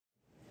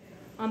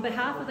On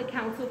behalf of the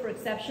Council for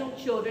Exceptional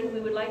Children,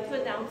 we would like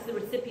to announce the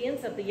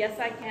recipients of the Yes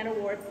I Can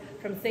Awards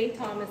from St.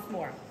 Thomas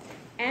More.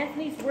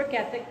 Anthony's work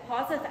ethic,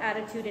 positive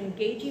attitude, and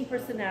engaging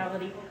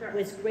personality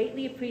was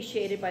greatly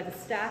appreciated by the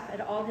staff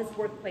at all his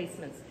work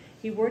placements.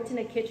 He worked in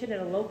a kitchen at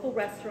a local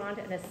restaurant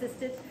and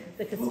assisted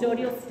the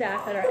custodial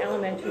staff at our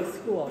elementary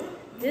school.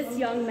 This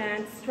young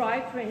man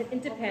strived for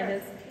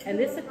independence, and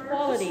this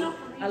equality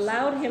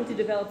allowed him to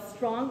develop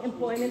strong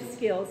employment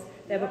skills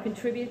that will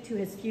contribute to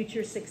his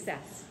future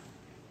success.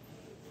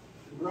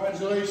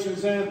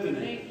 Congratulations,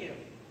 Anthony. Thank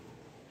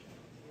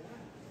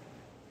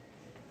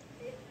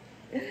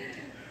you.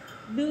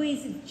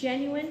 Louis'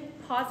 genuine,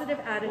 positive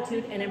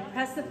attitude and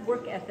impressive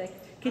work ethic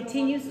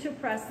continues to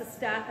impress the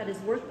staff at his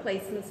work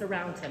placements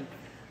around him.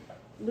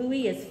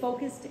 Louis is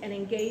focused and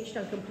engaged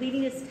on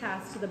completing his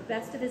tasks to the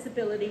best of his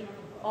ability,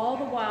 all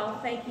the while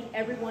thanking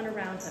everyone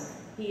around him.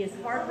 He is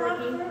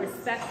hardworking,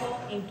 respectful,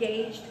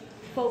 engaged,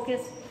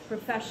 focused,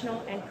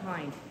 professional, and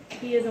kind.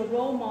 He is a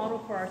role model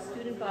for our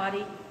student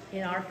body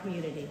in our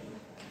community.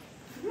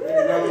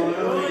 There you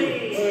go,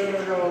 Louis. There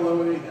you go,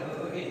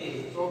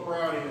 Louis. So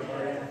proud of you,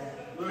 buddy.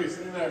 Louis,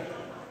 sit there.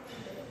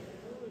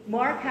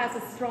 Mark has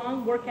a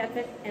strong work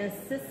ethic and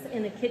assists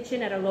in the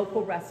kitchen at a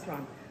local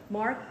restaurant.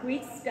 Mark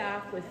greets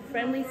staff with a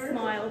friendly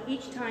smile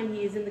each time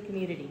he is in the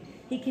community.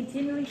 He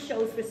continually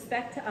shows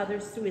respect to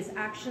others through his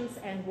actions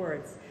and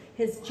words.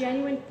 His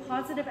genuine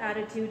positive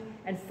attitude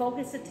and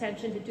focused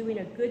attention to doing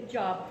a good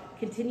job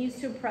continues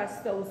to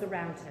impress those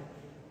around him.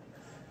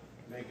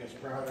 Make us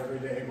proud every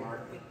day,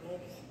 Mark.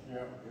 Yeah,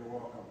 you're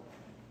welcome.